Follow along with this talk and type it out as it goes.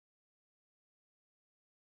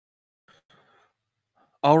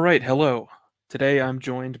All right, hello. Today I'm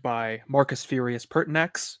joined by Marcus Furius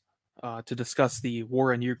Pertinax to discuss the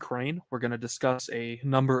war in Ukraine. We're going to discuss a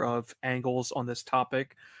number of angles on this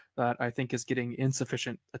topic that I think is getting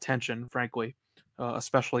insufficient attention, frankly,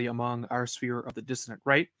 especially among our sphere of the dissident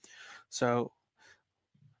right. So,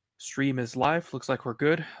 stream is live. Looks like we're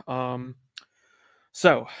good.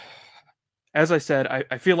 So, as I said,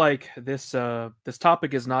 I feel like this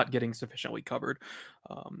topic is not getting sufficiently covered.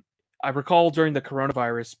 Um, I recall during the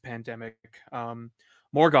coronavirus pandemic,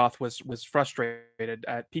 Morgoth was frustrated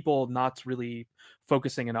at people not really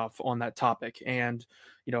focusing enough on that topic, and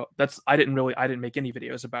that's I didn't make any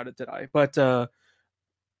videos about it, did I? But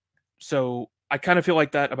so I kind of feel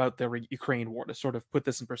like that about the Ukraine war to sort of put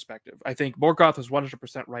this in perspective. I think Morgoth was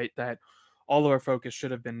 100% right that all of our focus should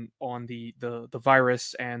have been on the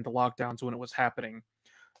virus and the lockdowns when it was happening,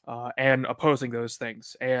 and opposing those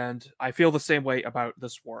things. And I feel the same way about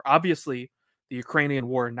this war. Obviously, the Ukrainian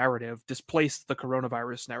war narrative displaced the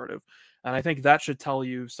coronavirus narrative, and I think that should tell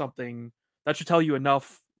you something. That should tell you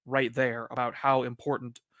enough right there about how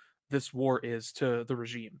important this war is to the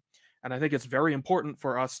regime. And I think it's very important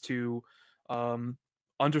for us to um,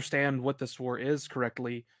 understand what this war is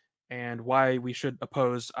correctly and why we should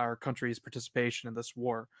oppose our country's participation in this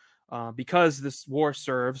war. Because this war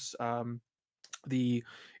serves the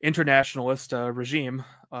internationalist regime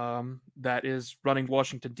that is running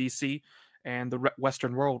Washington, D.C. and the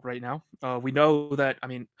Western world right now. We know that, I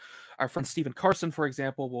mean, our friend Stephen Carson, for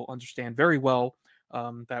example, will understand very well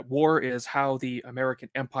that war is how the American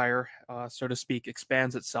empire, so to speak,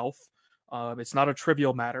 expands itself. It's not a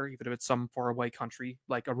trivial matter, even if it's some faraway country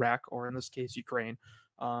like Iraq or, in this case, Ukraine.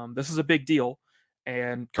 This is a big deal.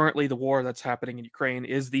 And currently, the war that's happening in Ukraine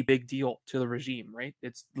is the big deal to the regime, right?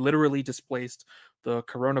 It's literally displaced the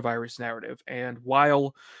coronavirus narrative. And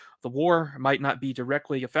while the war might not be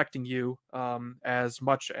directly affecting you as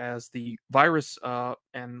much as the virus,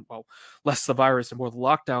 and well, less the virus and more the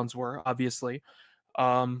lockdowns were, obviously,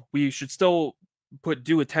 we should still put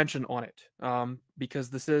due attention on it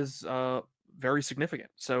because this is very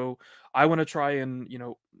significant. So I want to try and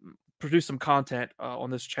produce some content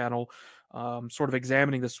on this channel, sort of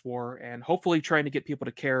examining this war and hopefully trying to get people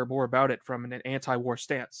to care more about it from an anti-war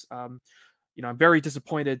stance. I'm very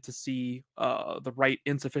disappointed to see the right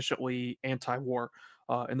insufficiently anti-war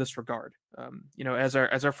in this regard. As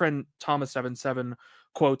our friend Thomas77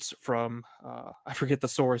 quotes from, I forget the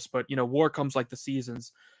source, but war comes like the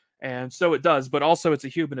seasons, and so it does. But also, it's a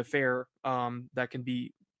human affair that can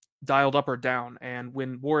be dialed up or down. And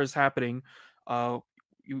when war is happening,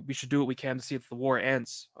 we should do what we can to see if the war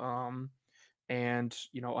ends. And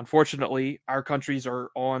unfortunately, our countries are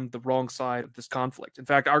on the wrong side of this conflict. In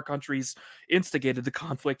fact, our countries instigated the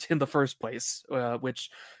conflict in the first place, which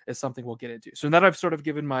is something we'll get into. So now that I've sort of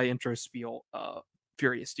given my intro spiel,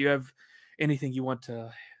 Furious, do you have anything you want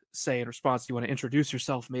to say in response? Do you want to introduce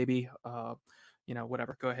yourself, maybe?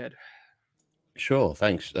 Whatever. Go ahead. Sure.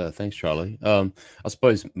 Thanks, Charlie. I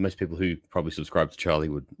suppose most people who probably subscribe to Charlie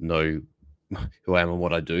would know who I am and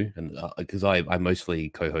what I do, and because I mostly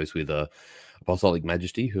co-host with Apostolic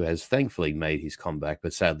Majesty, who has thankfully made his comeback,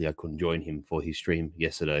 but sadly I couldn't join him for his stream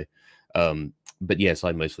yesterday. But yes,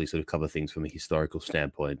 I mostly sort of cover things from a historical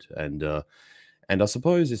standpoint, and I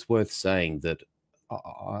suppose it's worth saying that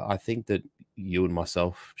I think that you and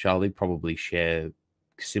myself, Charlie, probably share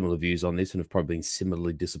similar views on this and have probably been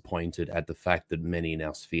similarly disappointed at the fact that many in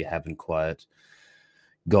our sphere haven't quite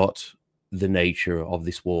got the nature of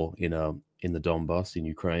this war in the Donbass in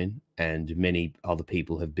Ukraine, and many other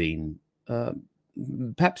people have been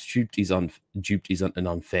perhaps duped isn't an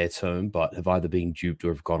unfair term, but have either been duped or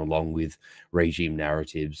have gone along with regime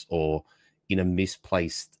narratives, or in a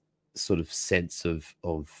misplaced sort of sense of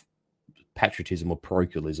patriotism or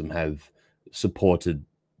parochialism have supported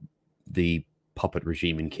the puppet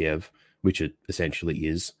regime in Kiev, which it essentially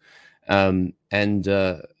is, and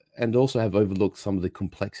also have overlooked some of the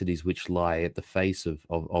complexities which lie at the face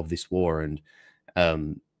of this war, and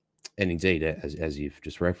indeed, as you've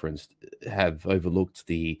just referenced, have overlooked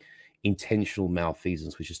the intentional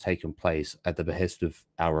malfeasance which has taken place at the behest of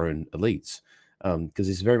our own elites, because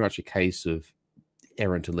it's very much a case of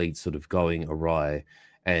errant elites sort of going awry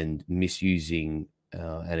and misusing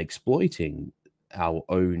and exploiting our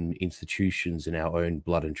own institutions and our own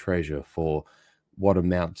blood and treasure for what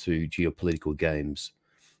amount to geopolitical games.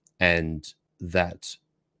 And that,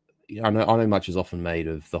 I know much is often made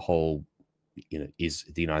of the whole, is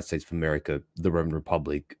the United States of America the Roman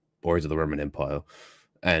Republic, or is it the Roman Empire?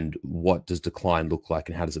 And what does decline look like,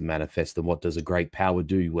 and how does it manifest, and what does a great power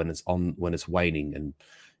do when it's waning? And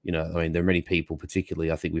I mean, there are many people,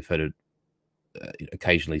 particularly I think we've heard it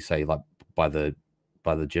occasionally say, like, by the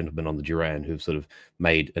by the gentleman on the Duran, who've sort of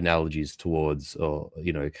made analogies towards, or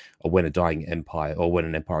when a dying empire, or when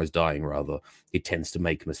an empire is dying, rather, it tends to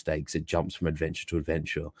make mistakes. It jumps from adventure to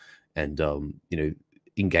adventure, and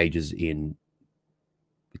engages in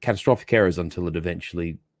catastrophic errors until it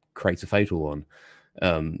eventually creates a fatal one.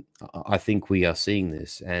 I think we are seeing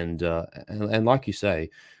this, and like you say,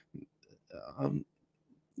 um,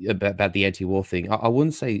 about the anti-war thing, I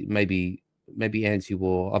wouldn't say maybe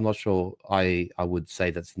anti-war. I'm not sure. I would say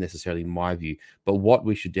that's necessarily my view. But what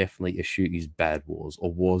we should definitely eschew is bad wars,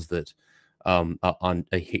 or wars that are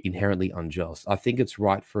inherently unjust. I think it's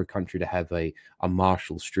right for a country to have a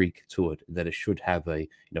martial streak to it, that it should have a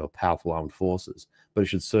powerful armed forces, but it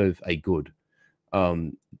should serve a good.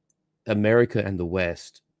 America and the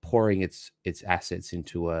West pouring its assets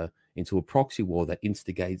into a proxy war that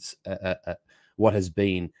instigates what has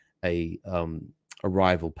been a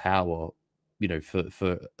rival power,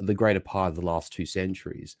 for the greater part of the last 2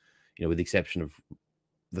 centuries, with the exception of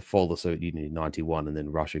the fall of the Soviet Union in 91, and then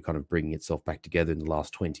Russia kind of bringing itself back together in the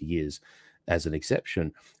last 20 years as an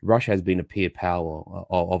exception. Russia has been a peer power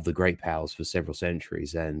of the great powers for several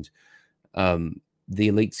centuries, and the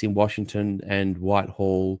elites in Washington and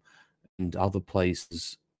Whitehall and other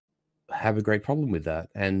places have a great problem with that.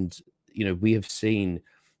 And we have seen,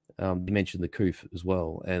 you mentioned the coup as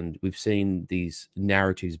well, and we've seen these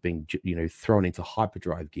narratives being thrown into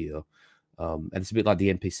hyperdrive gear. And it's a bit like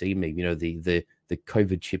the NPC meme. The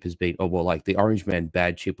COVID chip has been, like the Orange Man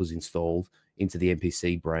bad chip was installed into the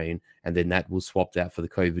NPC brain, and then that was swapped out for the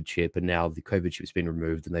COVID chip, and now the COVID chip's been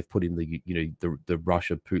removed, and they've put in the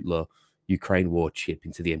Russia Putla Ukraine war chip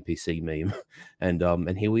into the NPC meme,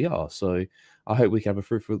 and here we are. So I hope we can have a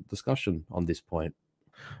fruitful discussion on this point.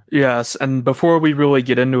 Yes, and before we really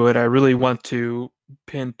get into it, I really want to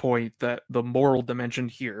pinpoint that the moral dimension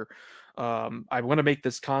here. I want to make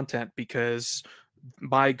this content because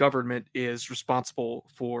my government is responsible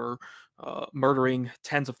for murdering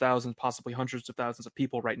tens of thousands, possibly hundreds of thousands of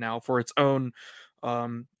people right now for its own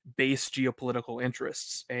base geopolitical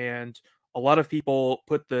interests. And a lot of people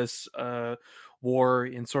put this war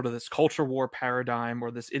in sort of this culture war paradigm,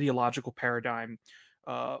 or this ideological paradigm.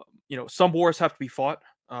 Some wars have to be fought.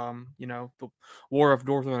 The war of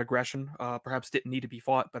northern aggression perhaps didn't need to be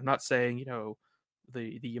fought, but I'm not saying,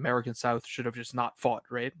 the American South should have just not fought,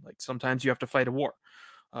 right? Like sometimes you have to fight a war.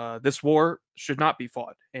 This war should not be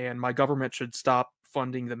fought, and my government should stop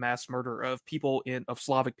funding the mass murder of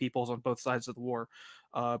Slavic peoples on both sides of the war,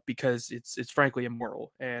 because it's frankly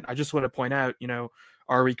immoral. And I just want to point out,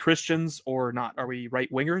 are we Christians or not? Are we right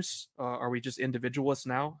wingers? Are we just individualists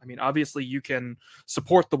now? I mean, obviously you can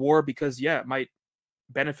support the war because it might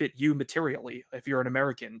benefit you materially if you're an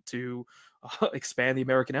American to expand the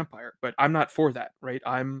American empire, but I'm not for that, right?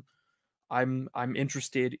 I'm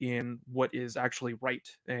interested in what is actually right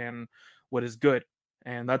and what is good,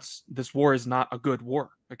 and this war is not a good war.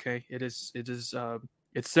 Okay, it's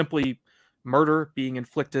simply murder being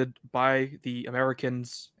inflicted by the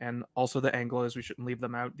Americans and also the Anglos. We shouldn't leave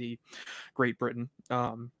them out. The Great Britain.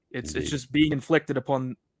 It's just being inflicted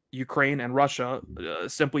upon Ukraine and Russia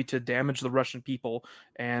simply to damage the Russian people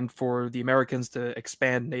and for the Americans to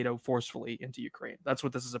expand NATO forcefully into Ukraine. That's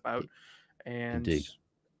what this is about. And Indeed.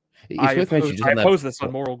 It's worth mentioning just I on that oppose this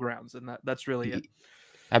on moral grounds, and that's really it.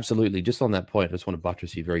 Absolutely. Just on that point, I just want to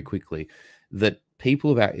buttress you very quickly that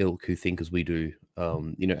people of our ilk who think as we do,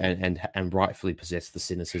 and rightfully possess the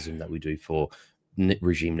cynicism that we do for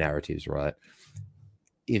regime narratives, right?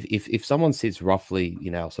 If someone sits roughly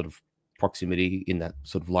in our sort of proximity in that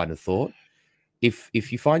sort of line of thought,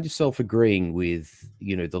 if you find yourself agreeing with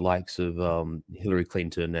the likes of Hillary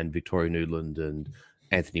Clinton and Victoria Nuland and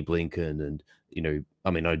Anthony Blinken, and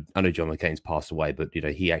I mean, I know John McCain's passed away, but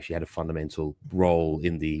he actually had a fundamental role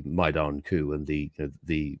in the Maidan coup and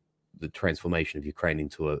the transformation of Ukraine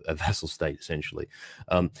into a vassal state, essentially.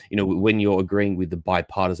 When you're agreeing with the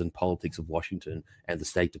bipartisan politics of Washington and the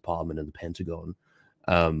State Department and the Pentagon,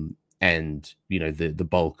 and the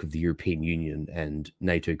bulk of the European Union and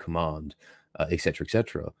NATO command, etc.,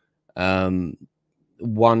 etc.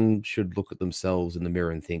 One should look at themselves in the mirror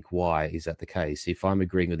and think, why is that the case? If I'm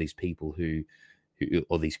agreeing with these people who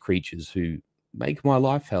or these creatures who make my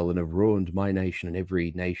life hell and have ruined my nation and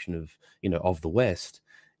every nation of the West,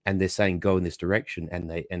 and they're saying go in this direction,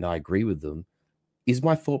 and I agree with them, is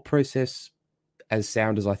my thought process as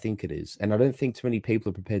sound as I think it is? And I don't think too many people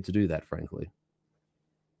are prepared to do that, frankly.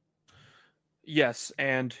 Yes,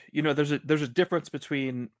 and there's a difference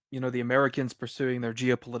between the Americans pursuing their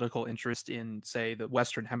geopolitical interest in, say, the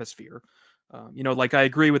Western Hemisphere. Like I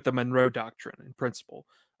agree with the Monroe Doctrine in principle,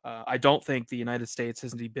 I don't think the United States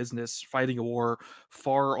has any business fighting a war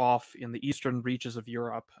far off in the eastern reaches of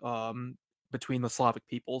Europe, between the Slavic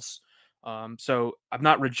peoples. So I'm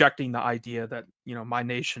not rejecting the idea that, my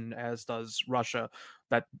nation, as does Russia,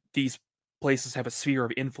 that these places have a sphere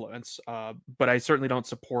of influence. But I certainly don't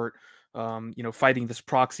support, fighting this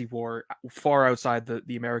proxy war far outside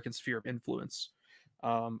the American sphere of influence.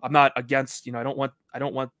 I'm not against, I don't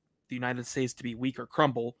want the United States to be weak or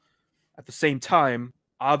crumble. At the same time,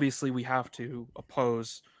 obviously, we have to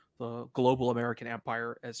oppose the global American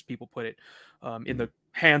empire, as people put it, in the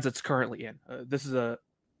hands it's currently in. This is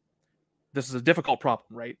a difficult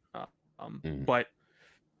problem, right? Mm, But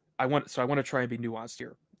I want to try and be nuanced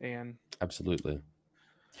here. And absolutely.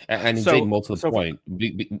 And indeed, so more to the so point,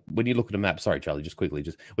 when you look at a map, sorry, Charlie, just quickly,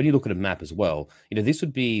 just when you look at a map as well, this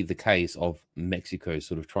would be the case of Mexico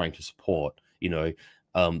sort of trying to support,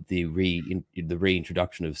 the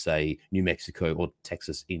reintroduction of, say, New Mexico or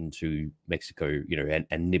Texas into Mexico,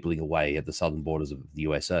 and nibbling away at the southern borders of the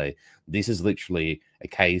USA. This is literally a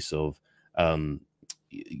case of the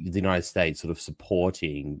United States sort of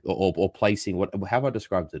supporting or placing what, how have I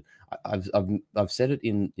described it? I've said it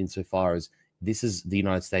in insofar as this is the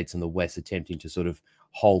United States and the West attempting to sort of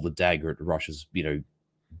hold the dagger at Russia's,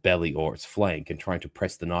 belly or its flank and trying to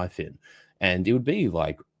press the knife in. And it would be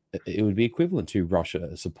equivalent to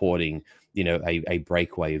Russia supporting, a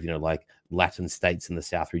breakaway of, like Latin states in the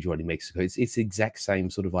South rejoining Mexico. It's the exact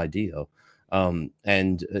same sort of idea.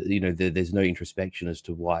 There's no introspection as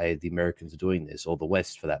to why the Americans are doing this, or the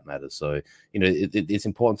West for that matter. So, it's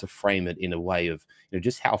important to frame it in a way of,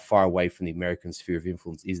 just how far away from the American sphere of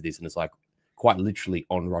influence is this? And it's like quite literally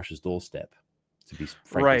on Russia's doorstep, to be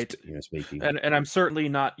frankly, right. speaking. And I'm certainly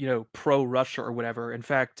not, pro Russia or whatever. In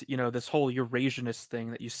fact, this whole Eurasianist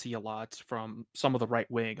thing that you see a lot from some of the right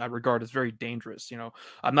wing, I regard as very dangerous.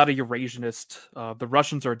 I'm not a Eurasianist. The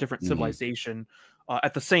Russians are a different Mm, civilization.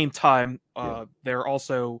 At the same time, yeah. they're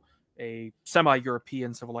also a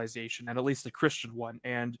semi-European civilization, and at least a Christian one.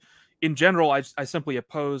 And in general, I simply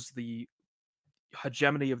oppose the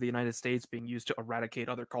hegemony of the United States being used to eradicate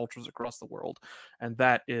other cultures across the world, and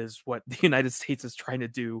that is what the United States is trying to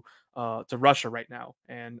do to Russia right now.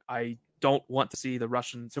 And I don't want to see the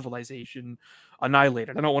Russian civilization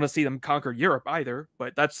annihilated. I don't want to see them conquer Europe either.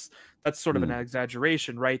 But that's sort of an Mm,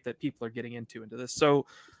 exaggeration, right? That people are getting into this. So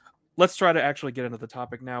let's try to actually get into the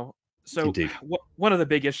topic now. So indeed. one of the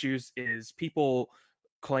big issues is people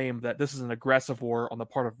claim that this is an aggressive war on the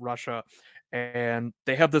part of Russia, and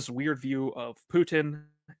they have this weird view of Putin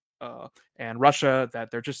uh, and Russia,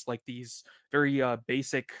 that they're just like these very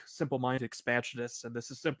basic, simple-minded expansionists, and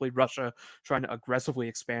this is simply Russia trying to aggressively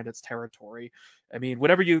expand its territory. I mean,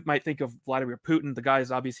 whatever you might think of Vladimir Putin, the guy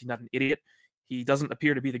is obviously not an idiot. He doesn't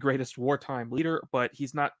appear to be the greatest wartime leader, but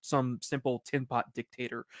he's not some simple tin pot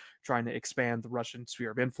dictator trying to expand the Russian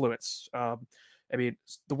sphere of influence. I mean,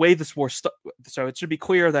 the way this war so it should be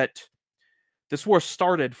clear that this war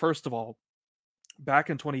started, first of all, back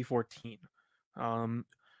in 2014, um,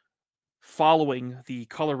 following the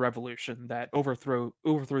color revolution that overthrew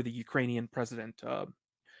the Ukrainian president,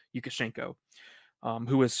 Lukashenko,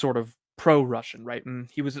 who was sort of pro-Russian, right? And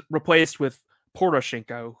he was replaced with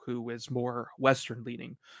Poroshenko, who is more Western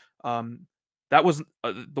leaning. Um, that was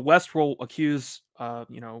the West will accuse,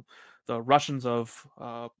 the Russians of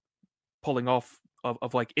pulling off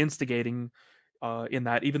of like instigating in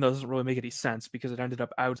that, even though it doesn't really make any sense because it ended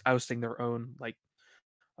up ousting their own like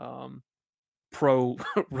um,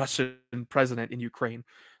 pro-Russian president in Ukraine.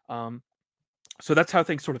 Um, so that's how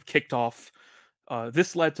things sort of kicked off.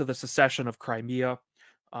 This led to the secession of Crimea,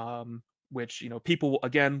 which people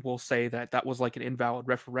again will say that that was like an invalid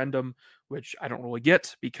referendum, which I don't really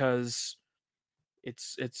get because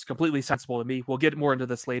it's completely sensible to me. We'll get more into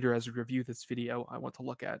this later as we review this video I want to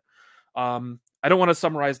look at. I don't want to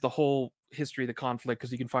summarize the whole history of the conflict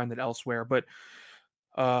because you can find it elsewhere, but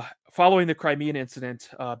following the Crimean incident,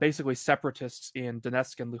 basically separatists in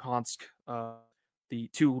Donetsk and Luhansk, the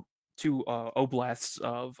two oblasts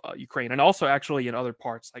of Ukraine, and also actually in other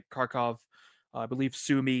parts like Kharkov, I believe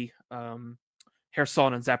Sumy,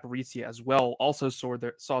 Kherson, and Zaporizhia as well, also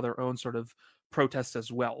saw their own sort of protests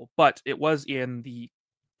as well. But it was in the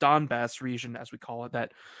Donbass region, as we call it,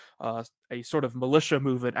 that a sort of militia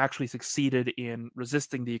movement actually succeeded in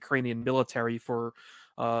resisting the Ukrainian military for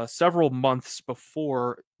several months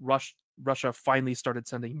before Russia finally started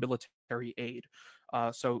sending military aid.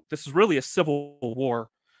 So this is really a civil war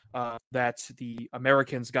that the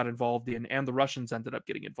Americans got involved in, and the Russians ended up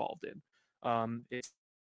getting involved in. It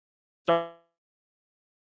started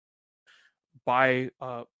by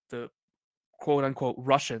the quote unquote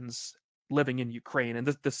Russians living in Ukraine, and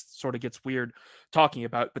this sort of gets weird talking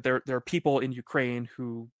about, but there are people in Ukraine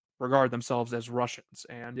who regard themselves as Russians,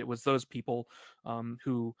 and it was those people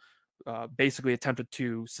who basically attempted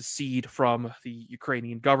to secede from the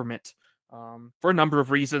Ukrainian government for a number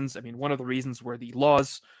of reasons. I mean, one of the reasons were the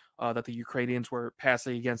laws that the Ukrainians were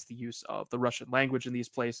passing against the use of the Russian language in these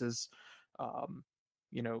places. Um,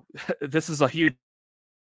 you know, this is a huge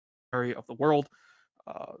area of the world.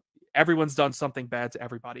 Uh, Everyone's done something bad to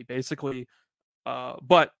everybody, basically.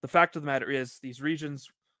 But the fact of the matter is, these regions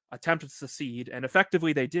attempted to secede, and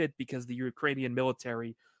effectively they did because the Ukrainian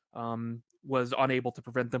military was unable to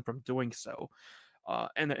prevent them from doing so.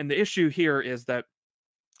 And the issue here is that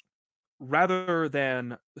rather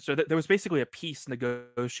than there was basically a peace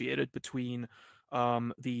negotiated between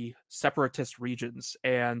the separatist regions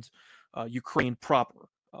and Ukraine proper,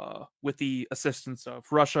 with the assistance of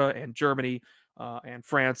Russia and Germany and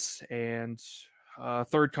France and a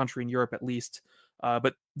third country in Europe at least.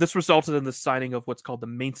 But this resulted in the signing of what's called the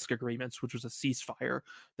Minsk Agreements, which was a ceasefire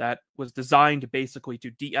that was designed basically to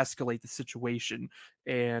de-escalate the situation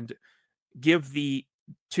and give the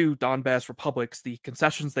two Donbass republics the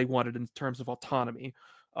concessions they wanted in terms of autonomy.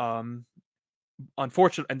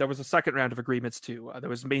 Unfortunately, and there was a second round of agreements too. There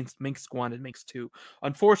was Minsk 1 and Minsk 2.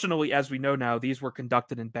 Unfortunately, as we know now, these were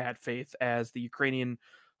conducted in bad faith, as the Ukrainian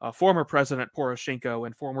former President Poroshenko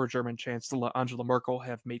and former German Chancellor Angela Merkel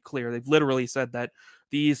have made clear. They've literally said that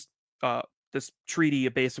these this treaty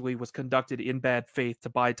basically was conducted in bad faith to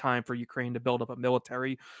buy time for Ukraine to build up a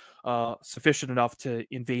military sufficient enough to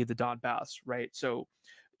invade the Donbass, right? So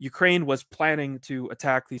Ukraine was planning to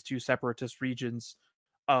attack these two separatist regions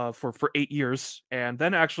for 8 years, and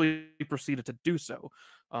then actually proceeded to do so.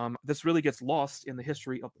 This really gets lost in the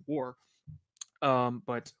history of the war.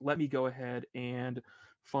 But let me go ahead and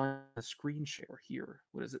find a screen share here.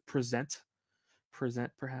 What is it? Present,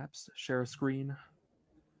 perhaps. Share a screen.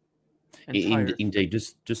 Indeed,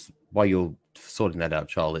 just while you're sorting that out,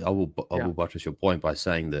 Charlie, I will buttress your point by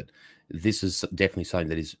saying that this is definitely something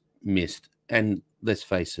that is missed. And let's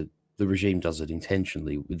face it, the regime does it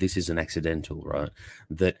intentionally. This isn't accidental, right?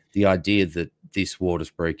 That the idea that this war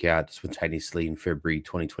just broke out spontaneously in February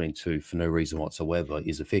 2022 for no reason whatsoever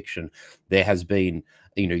is a fiction. There has been,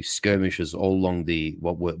 skirmishes all along the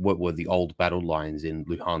what were the old battle lines in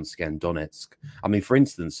Luhansk and Donetsk. I mean, for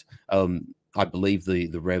instance, I believe the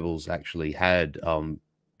rebels actually had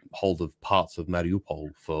hold of parts of Mariupol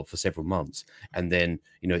for several months, and then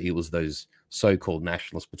it was those so-called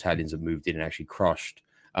nationalist battalions that moved in and actually crushed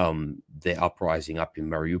their uprising up in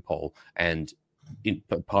Mariupol and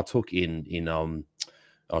partook in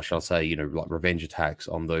I shall say, like revenge attacks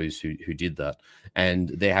on those who did that. And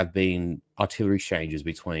there have been artillery exchanges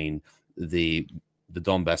between the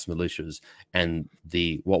Donbass militias and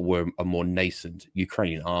what were a more nascent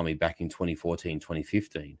Ukrainian army back in 2014,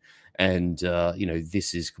 2015. And,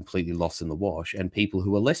 this is completely lost in the wash. And people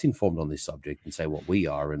who are less informed on this subject and say what we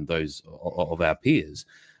are and those of our peers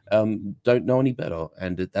don't know any better.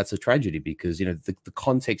 And that's a tragedy because, the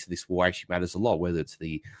context of this war actually matters a lot, whether it's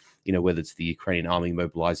the Ukrainian army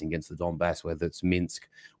mobilizing against the Donbass, whether it's Minsk,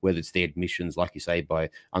 whether it's the admissions, like you say, by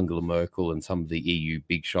Angela Merkel and some of the EU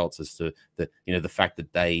big shots as to the fact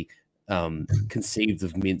that they conceived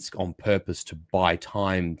of Minsk on purpose to buy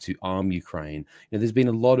time to arm Ukraine. There's been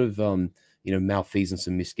a lot of malfeasance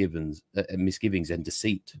and misgivings and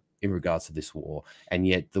deceit in regards to this war, and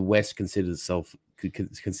yet the West considers itself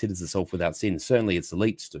without sin. Certainly, its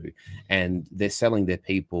elites do, and they're selling their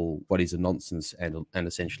people what is a nonsense and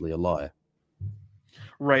essentially a lie.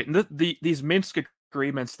 Right, and these Minsk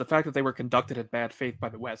agreements, the fact that they were conducted in bad faith by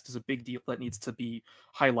the West is a big deal that needs to be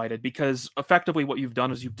highlighted, because effectively what you've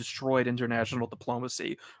done is you've destroyed international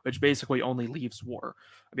diplomacy, which basically only leaves war.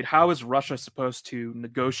 I mean, how is Russia supposed to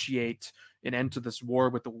negotiate an end to this war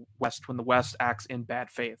with the West when the West acts in bad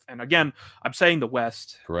faith? And again, I'm saying the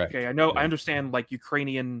West. Correct. Okay, I know, I understand, like,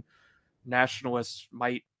 Ukrainian nationalists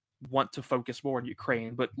might want to focus more on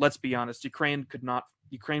Ukraine, but let's be honest, Ukraine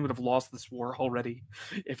would have lost this war already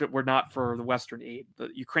if it were not for the Western aid. The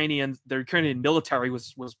Ukrainian military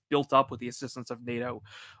was built up with the assistance of NATO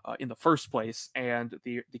in the first place, and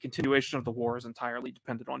the continuation of the war is entirely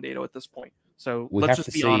dependent on NATO at this point. So let's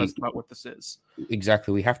just be honest about what this is.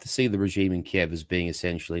 Exactly. We have to see the regime in Kiev as being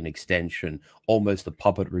essentially an extension, almost a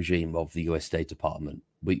puppet regime of the US State Department.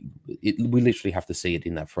 We literally have to see it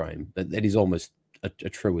in that frame. That is almost a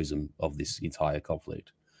truism of this entire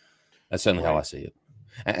conflict. That's certainly how I see it.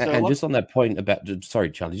 And just on that point about,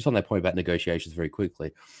 sorry, Charlie, just on that point about negotiations very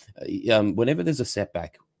quickly, whenever there's a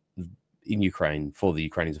setback in Ukraine for the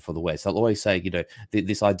Ukrainians and for the West, I'll always say,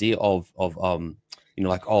 this idea of you know,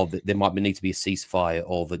 like, oh, there might need to be a ceasefire,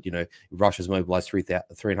 or that, you know, Russia's mobilized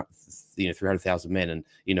 300,000 men, and,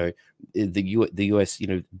 you know, the US, you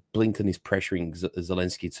know, Blinken is pressuring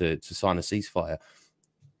Zelensky to sign a ceasefire.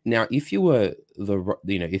 Now, if you were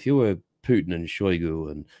if you were Putin and Shoigu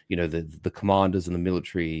and, you know, the commanders and the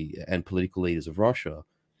military and political leaders of Russia,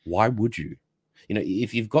 why would you? You know,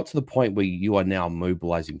 if you've got to the point where you are now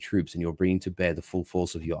mobilizing troops and you're bringing to bear the full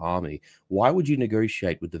force of your army, why would you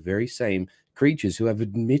negotiate with the very same creatures who have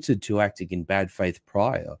admitted to acting in bad faith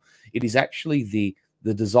prior? It is actually the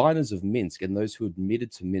designers of Minsk and those who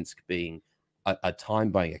admitted to Minsk being a time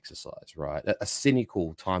buying exercise, right? A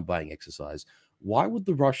cynical time buying exercise. Why would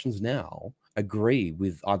the Russians now agree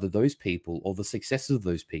with either those people or the successors of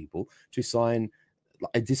those people to sign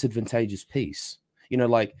a disadvantageous peace? You know,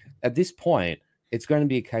 like, at this point, it's going to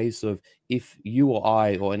be a case of, if you or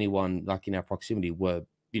I or anyone like in our proximity were,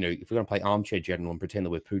 you know, if we're going to play armchair general and pretend that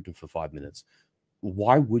we're Putin for 5 minutes,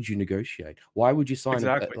 why would you negotiate? Why would you sign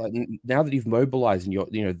Exactly. like, now that you've mobilized and you're,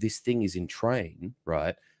 you know, this thing is in train,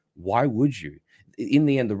 right? Why would you? In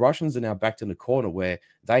the end, the Russians are now backed in a corner where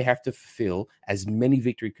they have to fulfill as many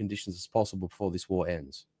victory conditions as possible before this war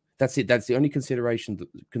ends. That's it. That's the only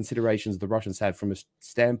considerations the Russians have from a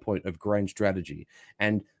standpoint of grand strategy.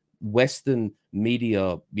 And Western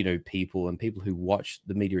media, you know, people and people who watch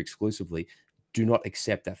the media exclusively do not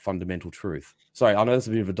accept that fundamental truth. Sorry, I know that's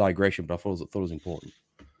a bit of a digression, but I thought it was important.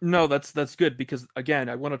 No, that's good, because again,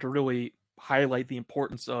 I wanted to really highlight the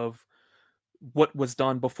importance of what was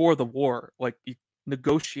done before the war, like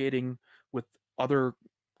negotiating with other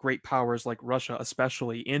great powers like Russia,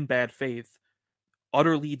 especially in bad faith,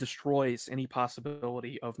 utterly destroys any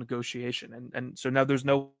possibility of negotiation. And so now there's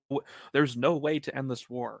no way to end this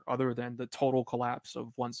war other than the total collapse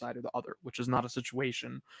of one side or the other, which is not a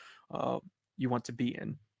situation uh, you want to be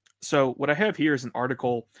in. So what I have here is an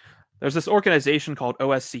article. There's this organization called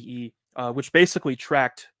OSCE, which basically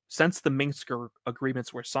tracked, since the Minsk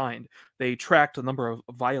agreements were signed, they tracked a number of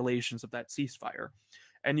violations of that ceasefire.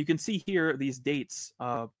 And you can see here these dates.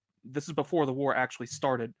 This is before the war actually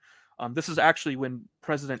started. This is actually when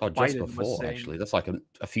President Just Biden was before, saying, actually, that's like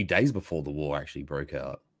a few days before the war actually broke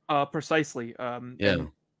out. precisely. Yeah, And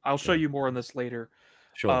I'll show yeah, you more on this later.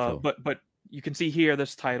 sure. But you can see here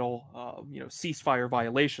this title, ceasefire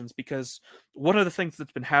violations, because one of the things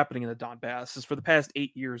that's been happening in the Donbass is, for the past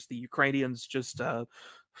 8 years, the Ukrainians just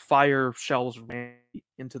fire shells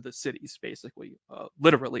into the cities, basically.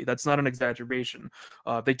 Literally, that's not an exaggeration.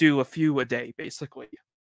 They do a few a day, basically,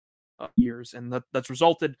 years, and that's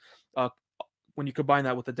resulted, uh, when you combine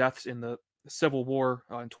that with the deaths in the Civil War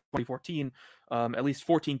in 2014, at least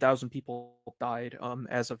 14,000 people died,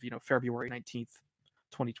 as of February 19th,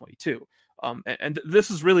 2022. And this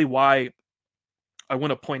is really why I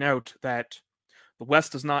want to point out that the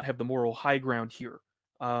West does not have the moral high ground here,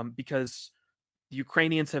 because the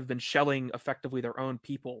Ukrainians have been shelling effectively their own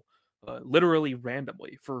people, literally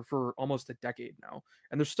randomly, for almost a decade now,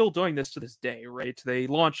 and they're still doing this to this day. Right? They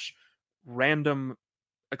launch random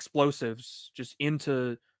explosives just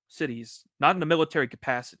into cities, not in a military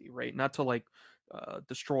capacity, right? Not to like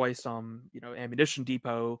destroy some ammunition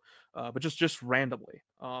depot, but just randomly.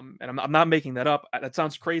 And I'm not making that up. That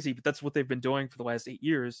sounds crazy, but that's what they've been doing for the last 8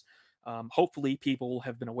 years. Hopefully, people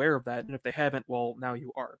have been aware of that, and if they haven't, well, now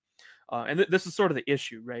you are. And this is sort of the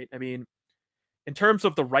issue, right? I mean, in terms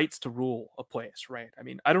of the rights to rule a place, right? I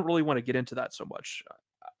mean, I don't really want to get into that so much.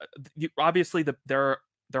 Obviously, there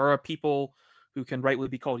are people who can rightly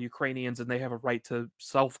be called Ukrainians, and they have a right to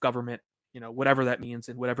self-government, whatever that means,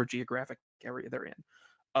 in whatever geographic area they're in.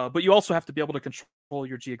 But you also have to be able to control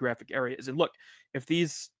your geographic areas. And look, if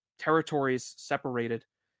these territories separated,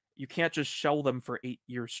 you can't just shell them for 8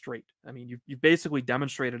 years straight. I mean, you've basically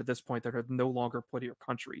demonstrated at this point that are no longer part of your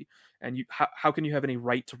country. And how can you have any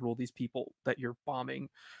right to rule these people that you're bombing?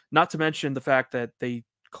 Not to mention the fact that they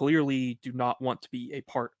clearly do not want to be a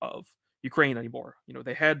part of Ukraine anymore.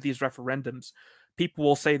 They had these referendums. People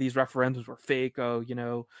will say these referendums were fake. Oh,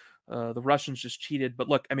 the Russians just cheated. But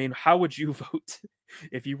look, I mean, how would you vote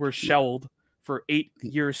if you were shelled for 8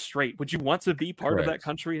 years straight? Would you want to be part of that Correct.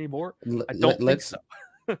 country anymore? I don't think so.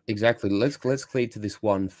 Exactly. Let's clear to this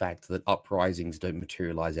one fact that uprisings don't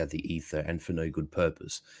materialize out the ether and for no good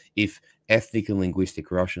purpose. If ethnic and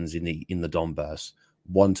linguistic Russians in the Donbass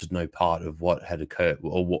wanted no part of what had occurred,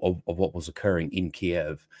 or of what was occurring in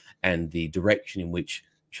Kiev, and the direction in which,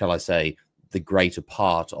 shall I say, the greater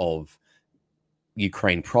part of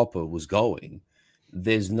Ukraine proper was going,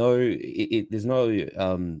 there's no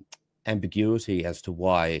ambiguity as to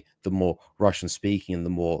why the more Russian speaking and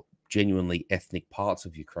the more genuinely ethnic parts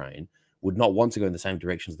of Ukraine would not want to go in the same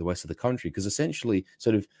direction as the west of the country, because essentially,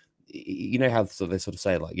 sort of, you know how they sort of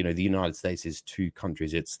say, like, you know, the United States is two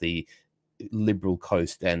countries. It's the liberal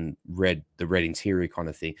coast and the red interior kind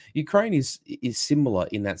of thing. Ukraine is similar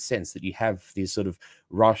in that sense, that you have this sort of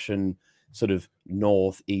Russian sort of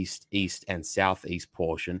northeast, east, and southeast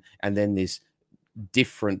portion, and then this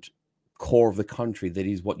different core of the country that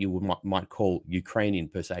is what you might call Ukrainian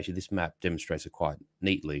per se. Actually, this map demonstrates it quite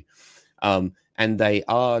neatly. And they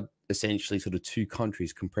are essentially sort of two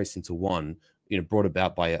countries compressed into one, you know, brought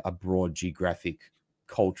about by a broad geographic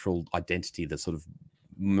cultural identity that sort of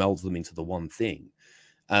melds them into the one thing.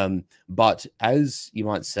 But as you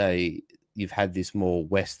might say, you've had this more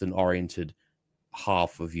Western oriented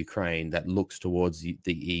half of Ukraine that looks towards the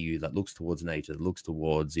EU, that looks towards NATO, that looks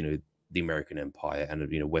towards, you know, the American empire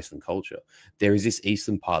and, you know, Western culture. There is this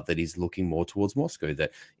eastern part that is looking more towards Moscow,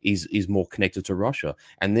 that is more connected to Russia.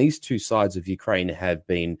 And these two sides of Ukraine have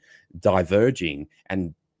been diverging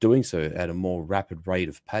and doing so at a more rapid rate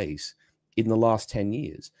of pace in the last 10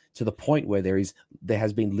 years, to the point where there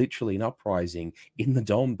has been literally an uprising in the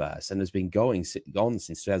Donbass, and has been going on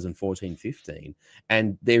since 2014-15,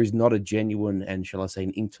 and there is not a genuine and, shall I say,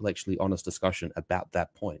 an intellectually honest discussion about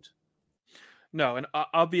that point. No, and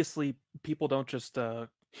obviously people don't just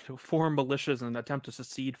form militias and attempt to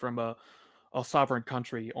secede from a sovereign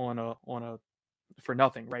country on a for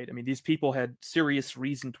nothing, right? I mean, these people had serious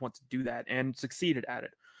reason to want to do that and succeeded at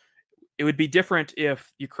it. It would be different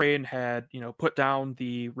if Ukraine had, you know, put down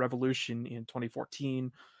the revolution in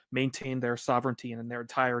 2014, maintained their sovereignty in their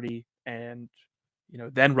entirety, and, you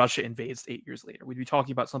know, then Russia invades 8 years later. We'd be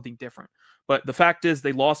talking about something different. But the fact is,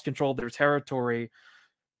 they lost control of their territory,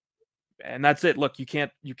 and that's it. Look, you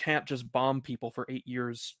can't just bomb people for 8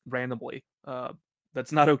 years randomly.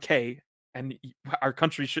 That's not okay, and our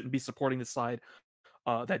country shouldn't be supporting the side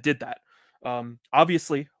that did that.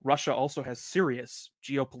 Obviously, Russia also has serious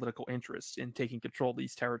geopolitical interests in taking control of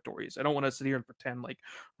these territories. I don't want to sit here and pretend like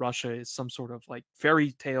Russia is some sort of like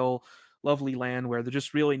fairy tale, lovely land where they're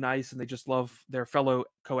just really nice and they just love their fellow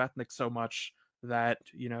co-ethnic so much that,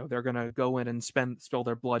 you know, they're gonna go in and spill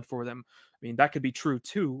their blood for them. I mean, that could be true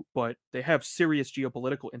too, but they have serious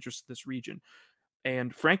geopolitical interests in this region.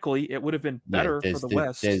 And frankly, it would have been Yeah, better for the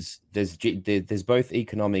West. There's both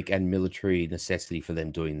economic and military necessity for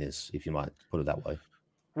them doing this, if you might put it that way.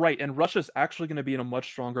 Right, and Russia's actually going to be in a much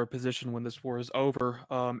stronger position when this war is over,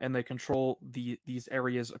 and they control these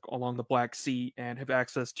areas along the Black Sea and have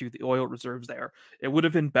access to the oil reserves there. It would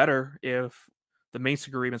have been better if the Minsk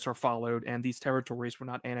agreements are followed and these territories were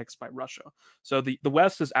not annexed by Russia. So the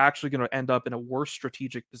West is actually going to end up in a worse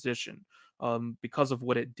strategic position because of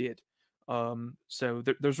what it did. So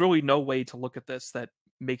there's really no way to look at this that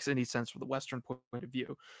makes any sense from the Western point of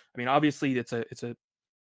view. I mean, obviously, the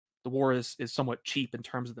war is somewhat cheap in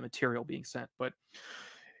terms of the material being sent. But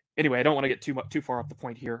anyway, I don't want to get too far off the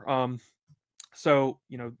point here. So,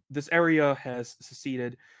 you know, this area has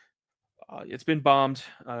seceded. It's been bombed.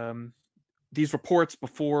 These reports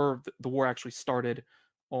before the war actually started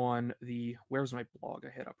on where's my blog? I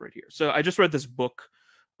had up right here. So I just read this book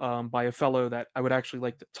by a fellow that I would actually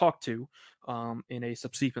like to talk to in a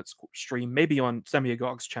subsequent stream, maybe on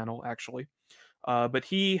Semiagog's channel, actually. But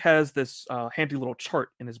he has this handy little chart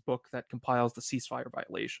in his book that compiles the ceasefire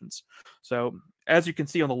violations. So as you can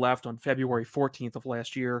see on the left, on February 14th of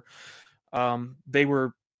last year, they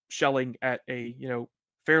were shelling at a, you know,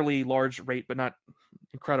 fairly large rate, but not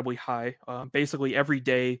incredibly high. Basically every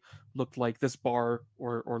day looked like this bar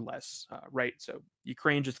or less, right? So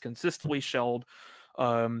Ukraine just consistently shelled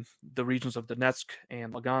the regions of Donetsk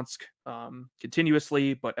and Lugansk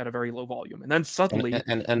continuously, but at a very low volume. And then suddenly,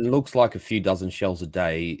 and looks like a few dozen shells a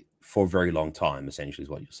day for a very long time, essentially, is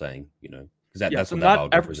what you're saying, you know, because that's so what that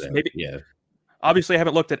not represents. maybe, yeah. Obviously, I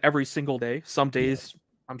haven't looked at every single day. Some days,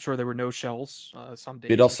 I'm sure there were no shells. Some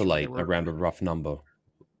days, It oscillate sure around a rough number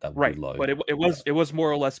that would right, be low. but it was more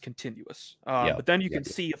or less continuous. Yeah. But then you can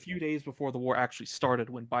see a few days before the war actually started,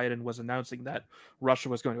 when Biden was announcing that Russia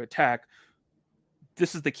was going to attack.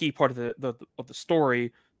 This is the key part of the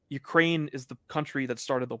story. Ukraine is the country that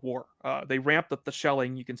started the war. They ramped up the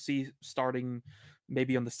shelling. You can see starting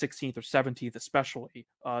maybe on the 16th or 17th, especially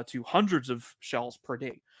to hundreds of shells per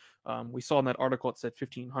day. We saw in that article it said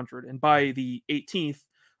 1,500, and by the 18th,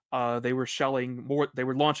 they were shelling more. They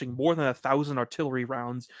were launching more than 1,000 artillery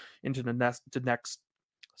rounds into Donetsk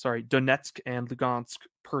and Lugansk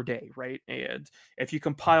per day, right? And if you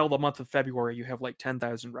compile the month of February, you have like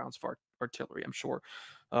 10,000 rounds of artillery, I'm sure.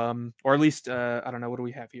 Or at least, I don't know, what do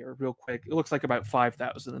we have here? Real quick. It looks like about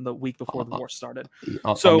 5,000 in the week before the war started.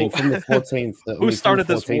 So, I mean, from the 14th... who started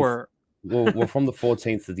this war? well, from the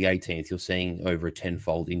 14th to the 18th, you're seeing over a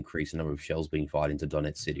tenfold increase in number of shells being fired into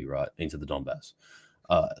Donetsk city, right? Into the Donbass.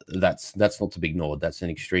 that's not to be ignored. That's an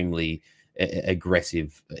extremely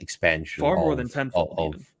aggressive expansion Far more than tenfold,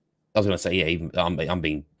 of even. I was going to say, yeah, even I'm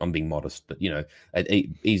being modest, but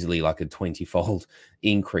easily like a 20-fold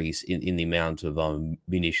increase in the amount of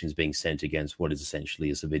munitions being sent against what is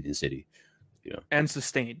essentially a civilian city, and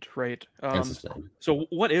sustained, right? and sustained. So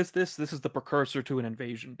what is this? This is the precursor to an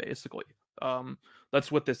invasion, basically. That's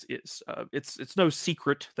what this is. It's no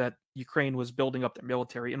secret that Ukraine was building up their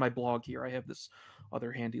military. In my blog here, I have this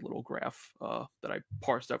other handy little graph that I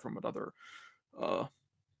parsed out from another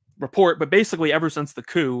report. But basically, ever since the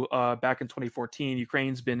coup back in 2014,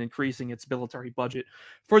 Ukraine's been increasing its military budget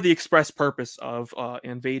for the express purpose of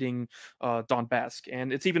invading Donbass,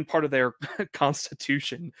 and it's even part of their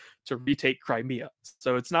constitution to retake Crimea.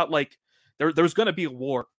 So it's not like there's going to be a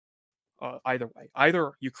war either way.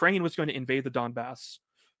 Either Ukraine was going to invade the Donbass,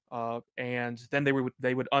 and then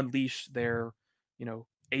they would unleash their,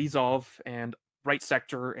 Azov and right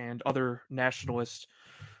sector and other nationalist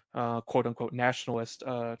quote unquote nationalist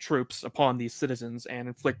troops upon these citizens and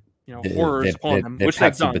inflict horrors upon them, They're which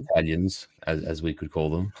they've patsy done. battalions, as we could call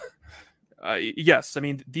them. Yes, I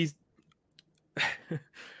mean these the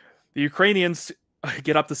Ukrainians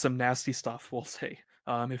get up to some nasty stuff. We'll say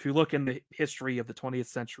if you look in the history of the 20th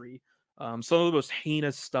century, some of the most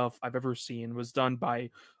heinous stuff I've ever seen was done by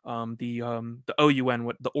the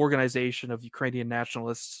OUN, the Organization of Ukrainian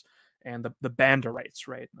Nationalists, and the Banderites.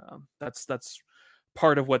 Right, that's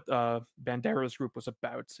part of what Bandera's group was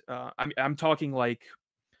about. I'm talking like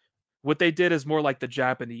what they did is more like the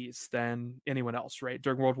Japanese than anyone else, right?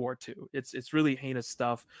 During World War II, it's really heinous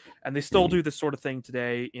stuff, and they still do this sort of thing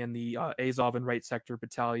today in the Azov and Right Sector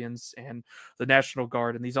battalions and the National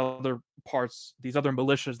Guard and these other parts, these other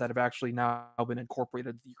militias that have actually now been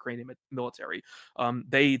incorporated to the Ukrainian military.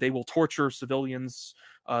 They will torture civilians.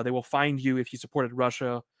 They will find you if you supported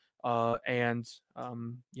Russia. And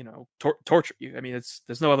torture you. I mean,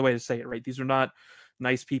 there's no other way to say it, right? These are not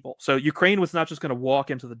nice people. So Ukraine was not just going to walk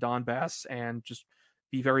into the Donbass and just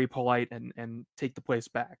be very polite and take the place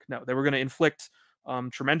back. No, they were going to inflict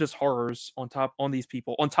tremendous horrors on these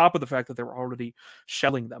people, on top of the fact that they were already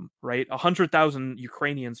shelling them. Right, 100,000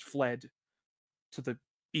 Ukrainians fled to the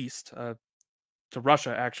east, to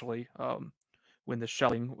Russia, actually, when the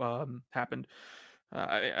shelling happened.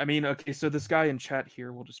 I mean, okay, so this guy in chat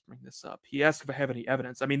here, we'll just bring this up. He asked if I have any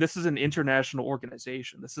evidence. I mean, this is an international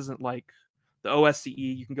organization. This isn't like the OSCE.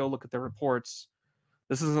 You can go look at their reports.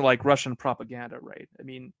 This isn't like Russian propaganda, right? I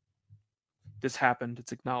mean, this happened.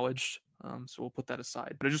 It's acknowledged. So we'll put that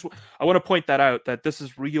aside. But I want to point that out, that this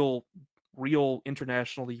is real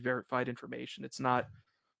internationally verified information. It's not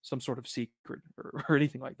some sort of secret or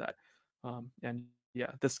anything like that. And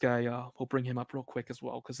yeah, this guy, we'll bring him up real quick as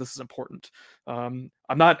well, because this is important. I'm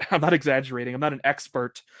not exaggerating. I'm not an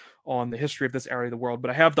expert on the history of this area of the world, but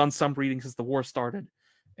I have done some reading since the war started.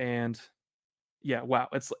 And yeah, wow,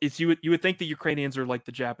 it's you would think the Ukrainians are like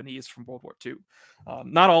the Japanese from World War II.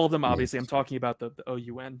 Not all of them, obviously. Yes. I'm talking about the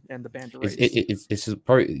OUN and the Banderites. It's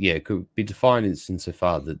probably, yeah, it could be defined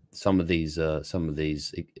insofar that some of these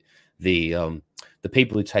the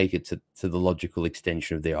people who take it to the logical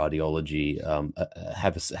extension of their ideology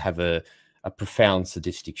have a profound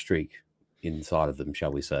sadistic streak inside of them,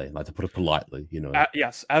 shall we say, like, to put it politely,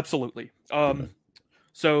 Yes, absolutely.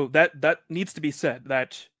 So that needs to be said,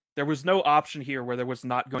 that there was no option here where there was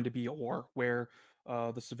not going to be a war, where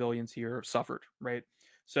the civilians here suffered, right?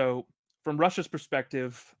 So from Russia's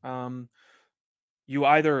perspective, you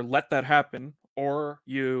either let that happen, or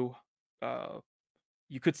you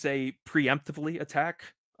could say preemptively attack,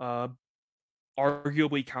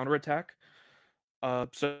 arguably counterattack.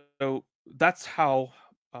 So that's how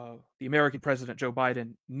the American president Joe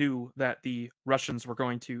Biden knew that the Russians were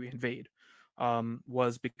going to invade,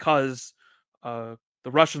 was because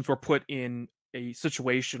the Russians were put in a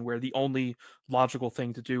situation where the only logical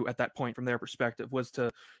thing to do at that point, from their perspective, was to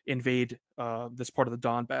invade this part of the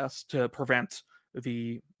Donbass to prevent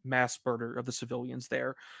the mass murder of the civilians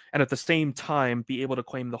there, and at the same time be able to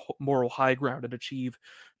claim the moral high ground and achieve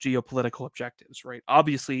geopolitical objectives. Right?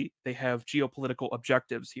 Obviously, they have geopolitical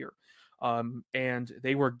objectives here, and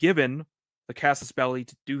they were given the casus belli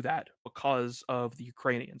to do that because of the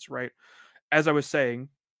Ukrainians. Right? As I was saying,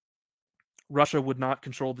 Russia would not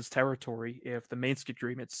control this territory if the Minsk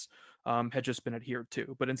agreements had just been adhered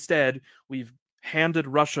to. But instead, we've handed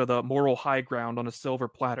Russia the moral high ground on a silver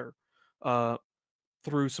platter,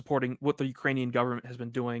 through supporting what the Ukrainian government has been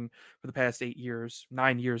doing for the past 9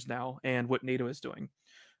 years now, and what NATO is doing.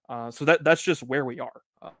 So that's just where we are.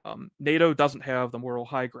 NATO doesn't have the moral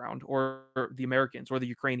high ground, or the Americans or the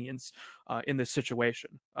Ukrainians in this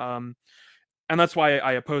situation. And that's why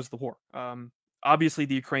I oppose the war. obviously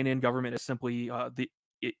the Ukrainian government is simply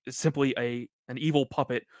an evil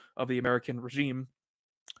puppet of the American regime.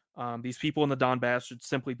 These people in the Donbass should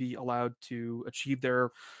simply be allowed to achieve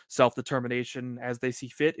their self-determination as they see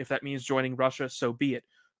fit. If that means joining Russia, so be it.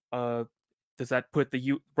 Does that put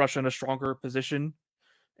Russia in a stronger position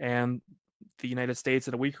and the United States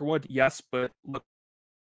in a weaker one? Yes, but look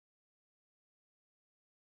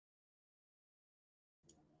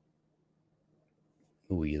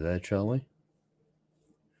Were you there, Charlie?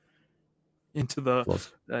 into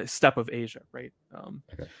the steppe of Asia, right?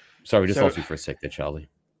 Okay. Sorry, we just So, lost you for a sec there, Charlie.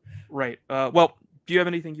 right. Well, do you have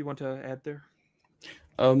anything you want to add there?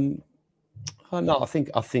 No, I think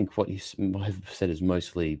what you have said is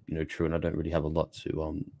mostly true, and I don't really have a lot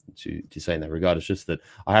to say in that regard. It's just that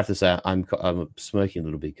I have to say I'm smirking a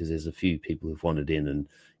little bit because there's a few people who've wandered in and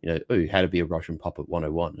oh, how to be a Russian puppet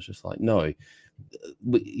 101. It's just like no,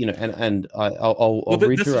 and I'll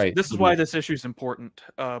reiterate. This is why this issue is important.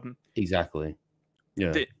 Exactly.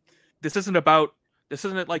 Yeah. This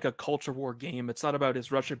isn't like a culture war game. It's not about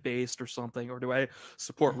is Russia based or something, or do I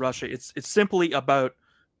support Russia? It's simply about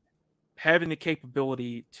having the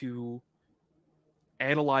capability to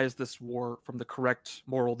analyze this war from the correct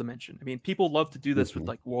moral dimension. I mean, people love to do this with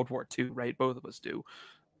like World War II, right? Both of us do.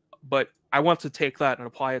 But I want to take that and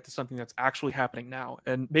apply it to something that's actually happening now,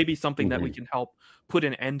 and maybe something that we can help put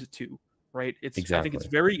an end to, right? I think it's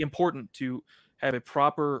very important to have a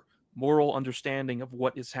proper moral understanding of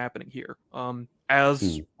what is happening here,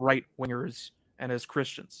 as right-wingers and as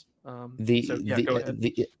Christians. Go ahead.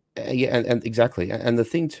 And exactly, and the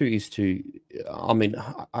thing too is I mean,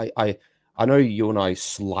 I know you and I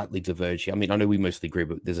slightly diverge here. I mean, I know we mostly agree,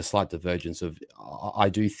 but there's a slight divergence of. I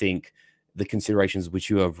do think the considerations which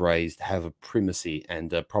you have raised have a primacy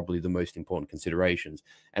and probably the most important considerations.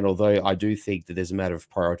 And although I do think that there's a matter of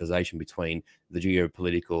prioritization between the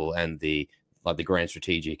geopolitical and the grand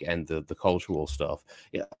strategic and the cultural stuff,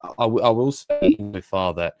 yeah, I will say so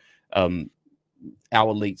far that our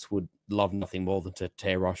elites would love nothing more than to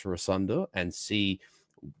tear Russia asunder and see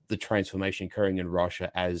the transformation occurring in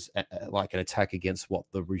Russia as like an attack against what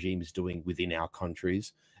the regime is doing within our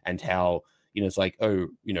countries, and how it's like, oh,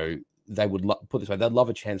 they would put this way, they'd love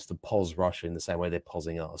a chance to pos Russia in the same way they're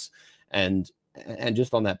posing us. And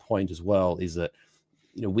just on that point as well is that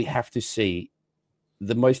we have to see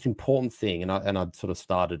the most important thing, and I sort of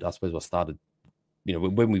started, I suppose I started,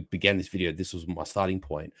 when we began this video, this was my starting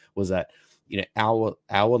point, was that our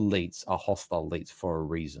elites are hostile elites for a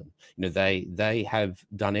reason. They have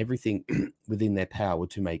done everything within their power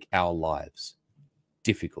to make our lives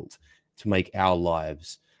difficult, to make our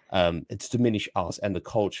lives to diminish us and the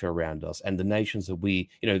culture around us and the nations that we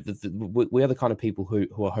are the kind of people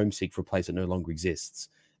who are homesick for a place that no longer exists.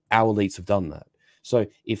 Our elites have done that. So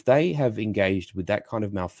if they have engaged with that kind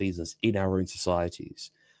of malfeasance in our own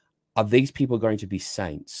societies, are these people going to be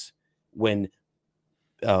saints when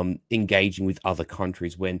engaging with other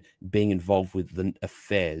countries, when being involved with the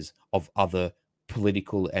affairs of other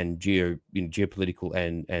political and geopolitical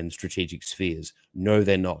and strategic spheres? No,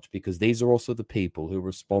 they're not, because these are also the people who are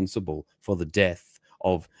responsible for the death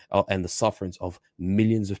of and the sufferance of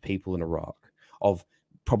millions of people in Iraq, of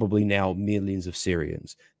probably now millions of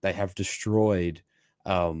Syrians. They have destroyed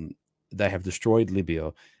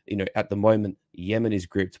Libya. At the moment, Yemen is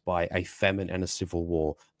gripped by a famine and a civil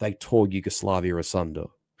war. They tore Yugoslavia asunder.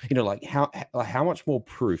 Like how much more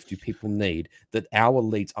proof do people need that our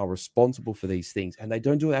elites are responsible for these things, and they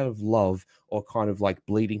don't do it out of love or kind of like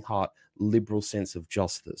bleeding heart liberal sense of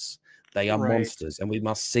justice? They are monsters, and we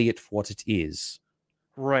must see it for what it is.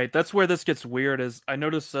 Right. That's where this gets weird. Is I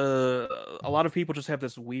notice a lot of people just have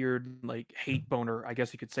this weird like hate boner, I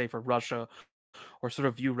guess you could say, for Russia, or sort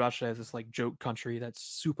of view Russia as this like joke country that's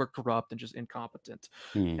super corrupt and just incompetent,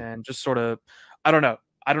 and just sort of, I don't know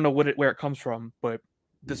where it comes from, but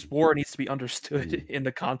this war needs to be understood in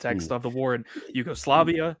the context of the war in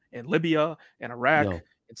Yugoslavia, in Libya, in Iraq,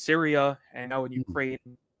 in Syria, and now in Ukraine.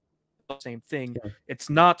 The same thing.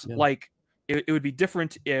 It's not like it would be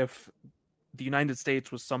different if the United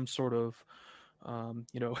States was some sort of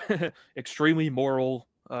extremely moral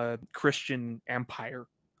Christian empire,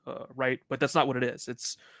 right? But that's not what it is.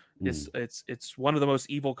 It's one of the most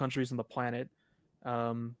evil countries on the planet,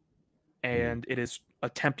 and it is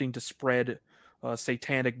attempting to spread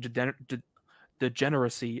satanic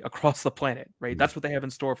degeneracy across the planet, right? That's what they have in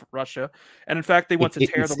store for Russia, and in fact, they want to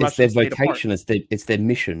tear the Russian state apart. It's their vocation, it's their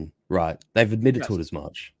mission, right? They've admitted to it as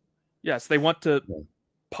much. Yes, they want to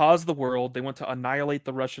pause the world. They want to annihilate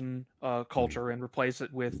the Russian culture and replace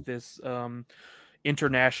it with this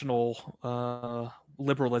international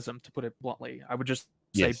liberalism, to put it bluntly. I would just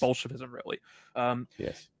say Bolshevism, really.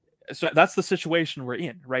 Yes. So that's the situation we're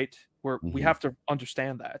in, right? Where we Mhm. have to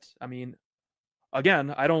understand that. I mean,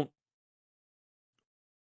 again, I don't.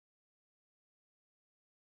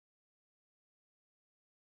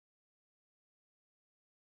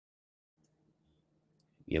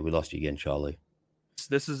 Yeah, we lost you again, Charlie.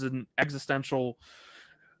 This is an existential.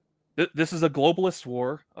 This is a globalist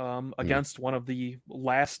war against one of the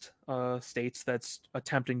last states that's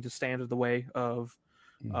attempting to stand in the way of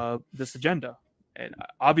Mm. this agenda. And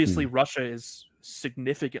obviously, Mm. Russia is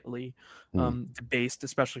significantly Mm. debased,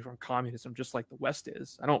 especially from communism, just like the West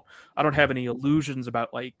is. I don't have any illusions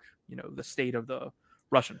about like the state of the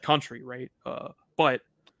Russian country, right? But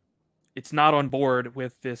it's not on board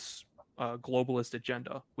with this globalist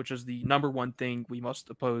agenda, which is the number one thing we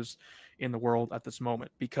must oppose in the world at this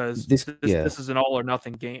moment, because Yeah. this is an all or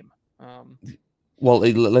nothing game. Um, Well,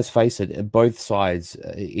 let's face it. Both sides,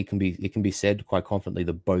 it can be said quite confidently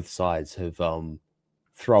that both sides have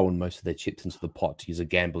thrown most of their chips into the pot, to use a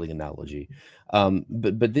gambling analogy.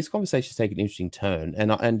 But this conversation's taken an interesting turn,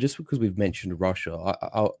 and just because we've mentioned Russia,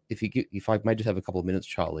 if I may just have a couple of minutes,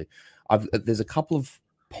 Charlie, there's a couple of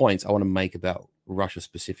points I want to make about Russia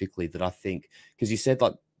specifically that I think, because you said,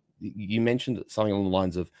 like, you mentioned something along the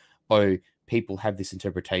lines of, oh, people have this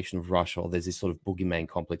interpretation of Russia, or there's this sort of boogeyman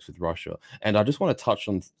complex with Russia. And I just want to touch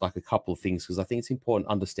on like a couple of things, because I think it's important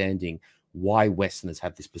understanding why Westerners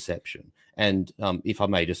have this perception. And if I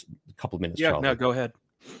may, just a couple of minutes, yeah, no, Charlie. go ahead.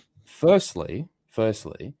 Firstly,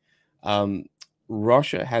 um,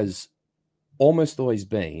 Russia has almost always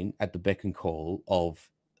been at the beck and call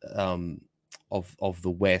um, of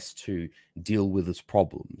the West to deal with its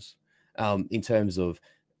problems. In terms of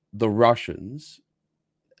the Russians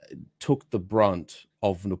took the brunt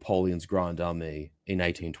of Napoleon's Grand Army in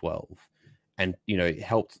 1812, and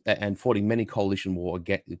helped and fought in many coalition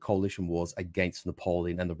wars against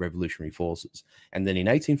Napoleon and the revolutionary forces. And then in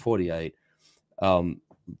 1848,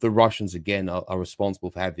 the Russians again are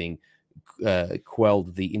responsible for having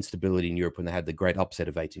quelled the instability in Europe when they had the great upset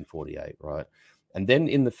of 1848, right? And then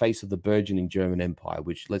in the face of the burgeoning German Empire,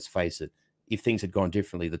 which, let's face it, if things had gone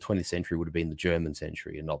differently, the 20th century would have been the German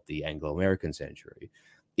century and not the Anglo-American century.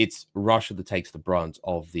 It's Russia that takes the brunt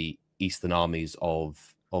of the Eastern armies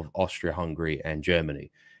of Austria-Hungary and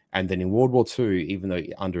Germany. And then in World War II, even though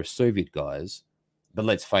under a Soviet guise, but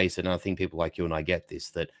let's face it, and I think people like you and I get this,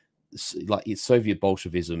 that like it's Soviet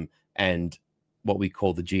Bolshevism and what we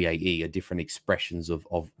call the GAE are different expressions of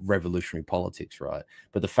revolutionary politics, right?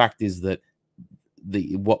 But the fact is that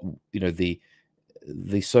the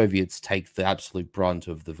Soviets take the absolute brunt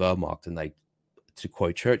of the Wehrmacht, and they, to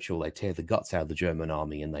quote Churchill, they tear the guts out of the German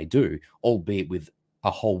army, and they do, albeit with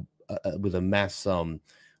a whole with a mass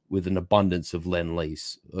with an abundance of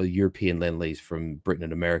lend-lease, European lend-lease from Britain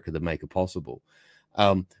and America that make it possible.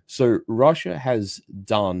 So Russia has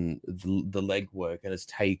done the legwork and has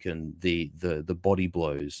taken the body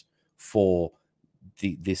blows for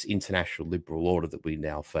this international liberal order that we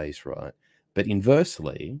now face, right? But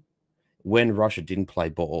inversely, when Russia didn't play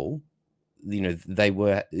ball, they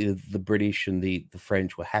were the British and the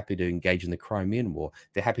French were happy to engage in the Crimean War.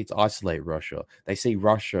 They're happy to isolate Russia. They see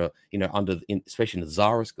Russia, especially the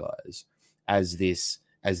Tsarist guys, as this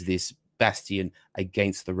bastion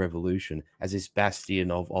against the revolution, as this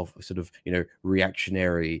bastion of sort of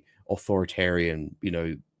reactionary, authoritarian,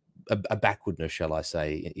 a backwardness, shall I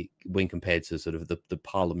say, when compared to sort of the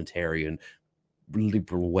parliamentarian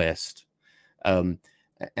liberal West. Um,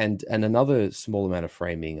 and another small amount of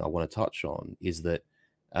framing I want to touch on is that,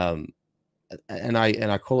 um, and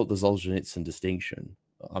I call it the Solzhenitsyn distinction.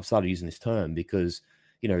 I've started using this term because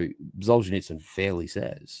Solzhenitsyn fairly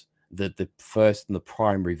says that the first and the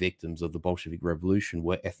primary victims of the Bolshevik Revolution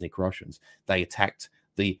were ethnic Russians. They attacked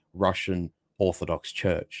the Russian Orthodox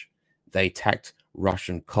Church. They attacked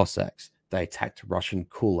Russian Cossacks. They attacked Russian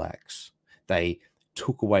kulaks. They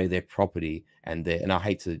took away their property and I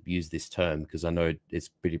hate to use this term because I know it's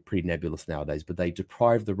pretty nebulous nowadays, but they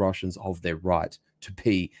deprived the Russians of their right to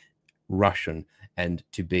be Russian and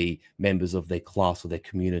to be members of their class or their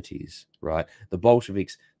communities, right? The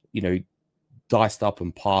Bolsheviks, diced up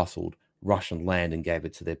and parceled Russian land and gave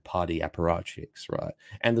it to their party apparatchiks, right?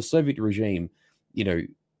 And the Soviet regime, the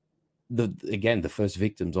first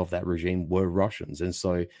victims of that regime were Russians. And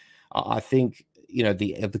so I think at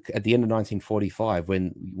the end of 1945,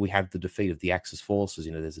 when we have the defeat of the Axis forces,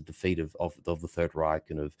 there's a defeat of the Third Reich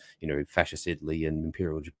and of fascist Italy and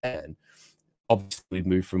Imperial Japan. Obviously, we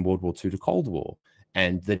moved from World War II to Cold War,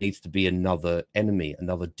 and there needs to be another enemy,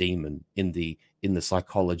 another demon in the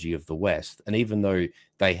psychology of the West. And even though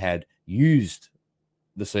they had used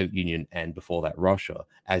the Soviet Union and before that Russia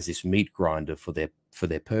as this meat grinder for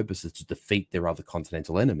their purposes to defeat their other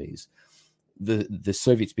continental enemies. The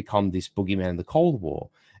Soviets become this boogeyman in the Cold War.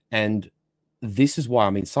 And this is why,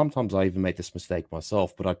 I mean, sometimes I even make this mistake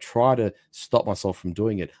myself, but I try to stop myself from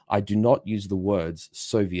doing it. I do not use the words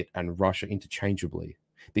Soviet and Russia interchangeably,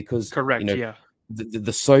 because, you Correct. know, Yeah.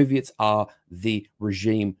 the Soviets are the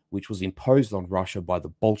regime which was imposed on Russia by the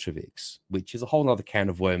Bolsheviks, which is a whole other can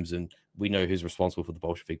of worms. And we know who's responsible for the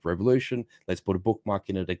Bolshevik Revolution. Let's put a bookmark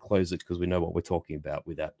in it and close it, because we know what we're talking about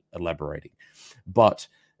without elaborating. But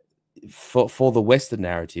for the Western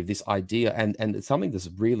narrative, this idea, and it's something that's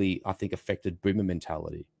really, I think, affected boomer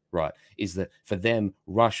mentality, right, is that for them,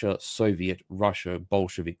 Russia, Soviet, Russia,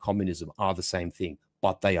 Bolshevik, communism are the same thing,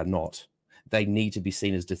 but they are not. They need to be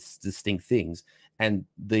seen as distinct things. And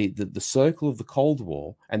the circle of the Cold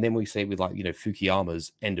War, and then we see with, like, you know,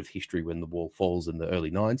 Fukuyama's end of history when the wall falls in the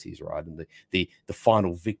early 90s, right? And the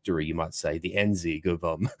final victory, you might say, the Enzig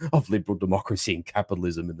of liberal democracy and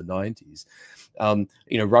capitalism in the 90s.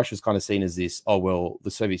 You know, Russia's kind of seen as this, oh well,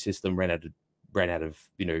 the Soviet system ran out of,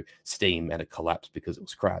 you know, steam, and it collapsed because it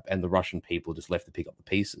was crap, and the Russian people just left to pick up the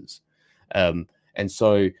pieces. And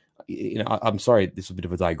so, you know, I'm sorry, this is a bit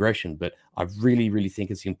of a digression, but I really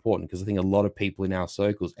think it's important, because I think a lot of people in our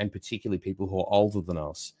circles, and particularly people who are older than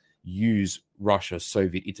us, use Russia,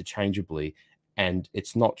 Soviet interchangeably, and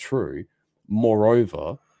it's not true.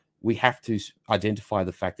 Moreover, we have to identify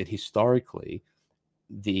the fact that historically,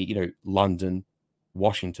 you know, London,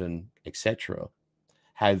 Washington, etc.,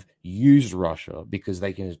 have used Russia because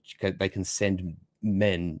they can send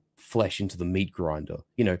men flesh into the meat grinder.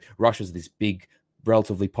 You know, Russia's this big,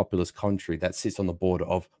 relatively populous country that sits on the border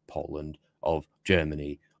of Poland, of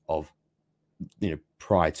Germany, of, you know,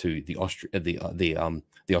 prior to the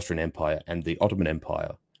Austrian Empire and the Ottoman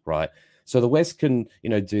Empire, right? So the West can,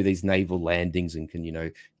 you know, do these naval landings and can, you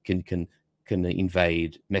know, can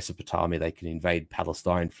invade Mesopotamia, they can invade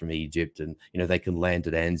Palestine from Egypt, and, you know, they can land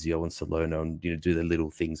at Anzio and Salerno and, you know, do their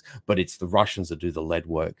little things. But it's the Russians that do the lead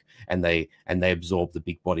work, and they absorb the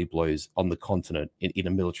big body blows on the continent in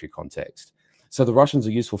a military context. So the Russians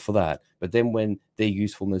are useful for that. But then when their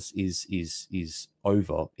usefulness is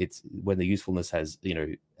over, it's when the usefulness has, you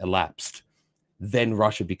know, elapsed, then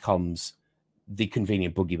Russia becomes the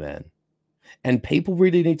convenient boogeyman. And people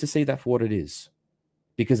really need to see that for what it is,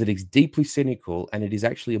 because it is deeply cynical and it is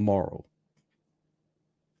actually immoral.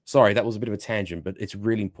 Sorry, that was a bit of a tangent, but it's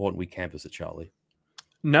really important we canvass it, Charlie.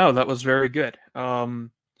 No, that was very good.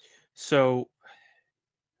 So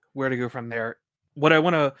where to go from there? What I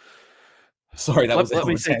want to Sorry, that was let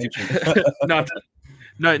me a say tangent.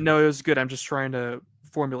 no, it was good. I'm just trying to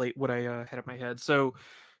formulate what I had in my head. So,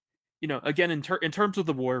 you know, again, in terms of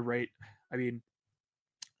the war, right? I mean,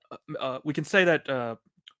 we can say that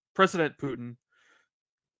President Putin,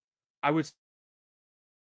 I would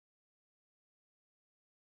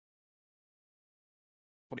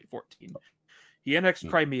 2014, he annexed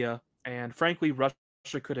Crimea, and frankly, Russia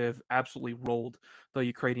could have absolutely rolled the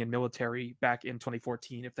Ukrainian military back in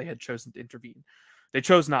 2014 if they had chosen to intervene. They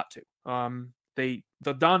chose not to. The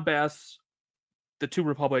Donbass, the two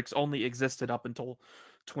republics, only existed up until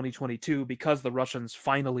 2022 because the Russians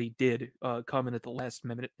finally did come in at the last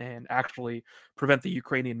minute and actually prevent the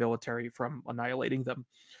Ukrainian military from annihilating them.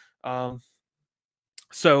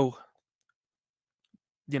 So,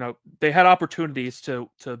 you know, they had opportunities to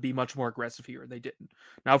be much more aggressive here, and they didn't.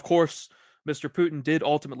 Now, of course, Mr. Putin did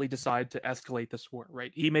ultimately decide to escalate this war,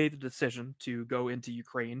 right? He made the decision to go into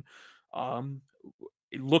Ukraine. Um,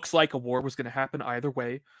 it looks like a war was going to happen either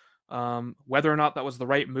way. Whether or not that was the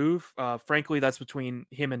right move, frankly, that's between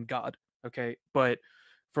him and God. Okay, but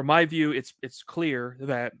from my view, it's clear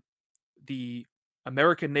that the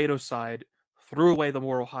American NATO side threw away the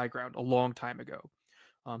moral high ground a long time ago.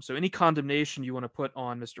 So any condemnation you want to put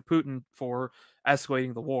on Mr. Putin for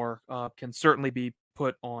escalating the war can certainly be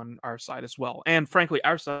put on our side as well. And frankly,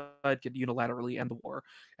 our side could unilaterally end the war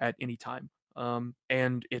at any time.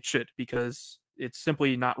 And it should, because it's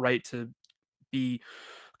simply not right to be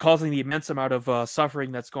causing the immense amount of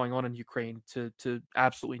suffering that's going on in Ukraine to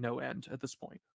absolutely no end at this point.